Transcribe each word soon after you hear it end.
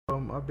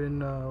I've been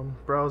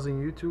browsing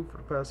YouTube for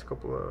the past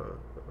couple of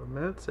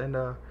minutes, and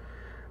I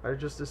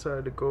just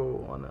decided to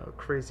go on a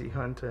crazy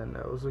hunt, and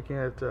I was looking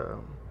at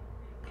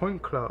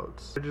point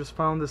clouds. I just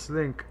found this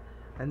link,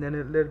 and then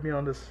it led me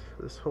on this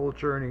whole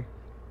journey.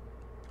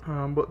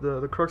 But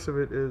the crux of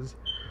it is,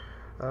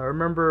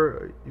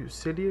 remember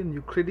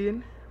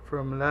Euclideon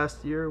from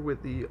last year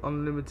with the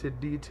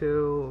unlimited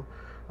detail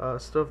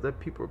stuff that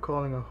people are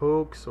calling a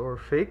hoax or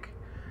fake.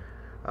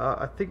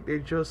 I think they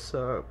just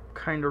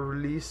kind of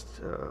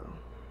released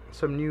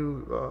some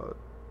new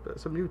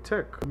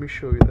tech. Let me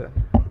show you that.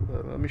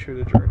 Let me show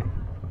you the journey.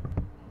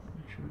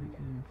 Make sure we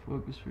can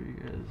focus for you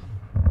guys.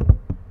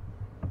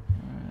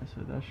 Alright, so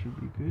that should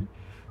be good.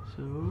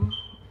 So,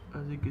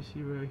 as you can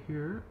see right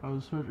here, I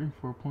was searching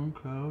for point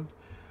cloud,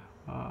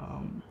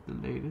 the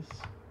latest,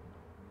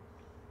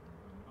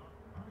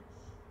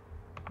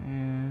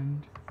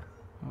 and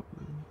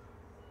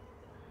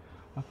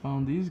I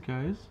found these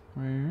guys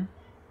right here.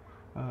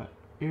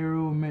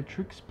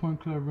 Aerometrics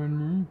point cloud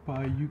rendering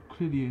by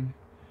Euclideon,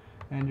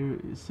 and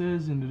it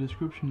says in the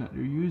description that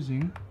they're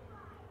using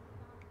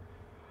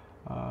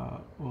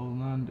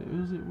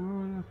is it, where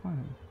would I find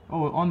it?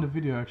 Oh, on the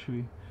video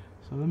actually.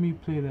 So let me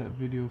play that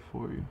video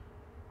for you.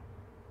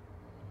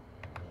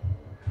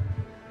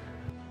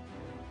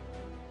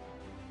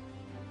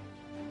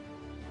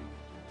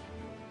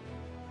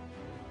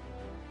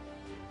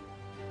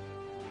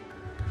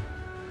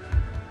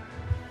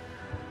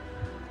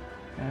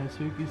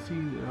 So you can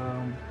see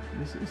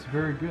this is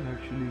very good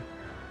actually.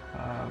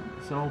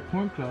 It's all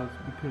point clouds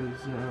because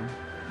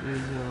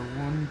there's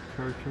one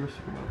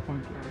characteristic about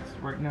point clouds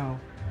right now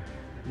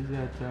is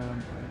that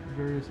at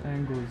various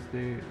angles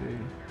they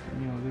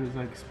there's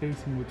like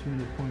spacing between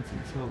the points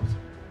themselves.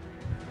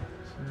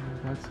 So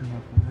that's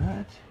enough of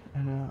that,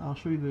 and I'll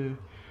show you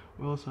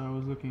what else I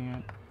was looking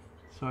at.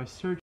 So I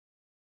searched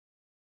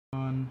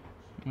on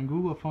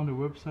Google, I found their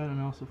website, and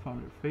I also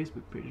found their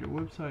Facebook page. Their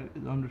website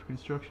is under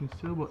construction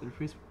still, but their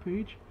Facebook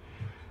page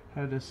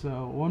had this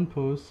one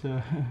post,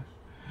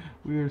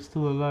 we are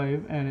still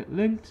alive, and it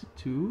linked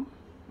to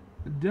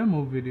a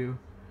demo video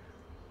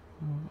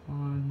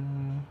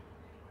on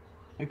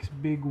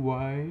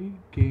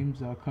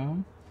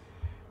xbigYgames.com,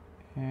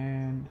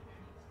 and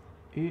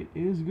it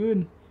is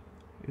good.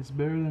 It's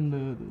better than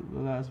the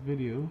last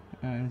video,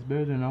 and it's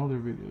better than all their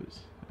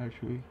videos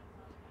actually.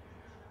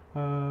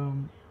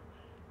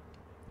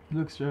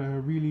 Looks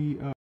really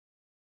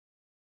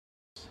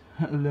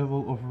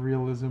level of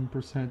realism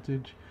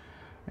percentage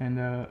and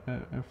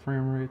a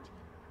frame rate.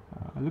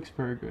 It looks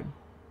very good.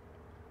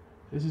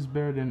 This is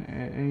better than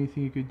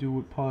anything you could do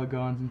with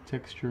polygons and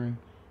texturing.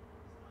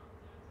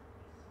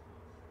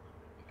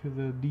 Look at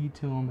the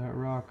detail on that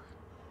rock.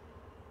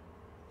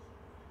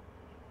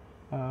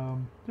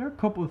 There are a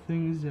couple of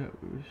things that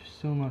we're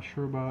still not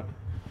sure about.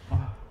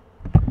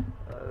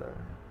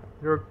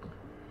 There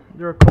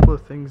are a couple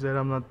of things that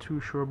I'm not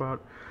too sure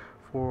about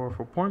for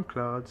point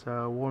clouds.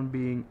 One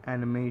being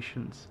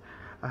animations.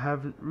 I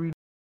haven't really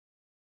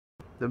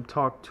them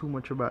talk too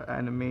much about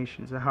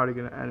animations and how they're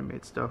gonna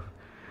animate stuff,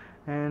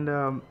 and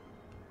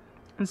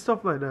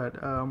stuff like that.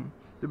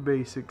 The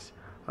basics.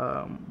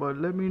 But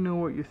let me know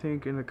what you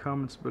think in the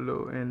comments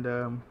below, and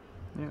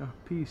yeah,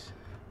 peace.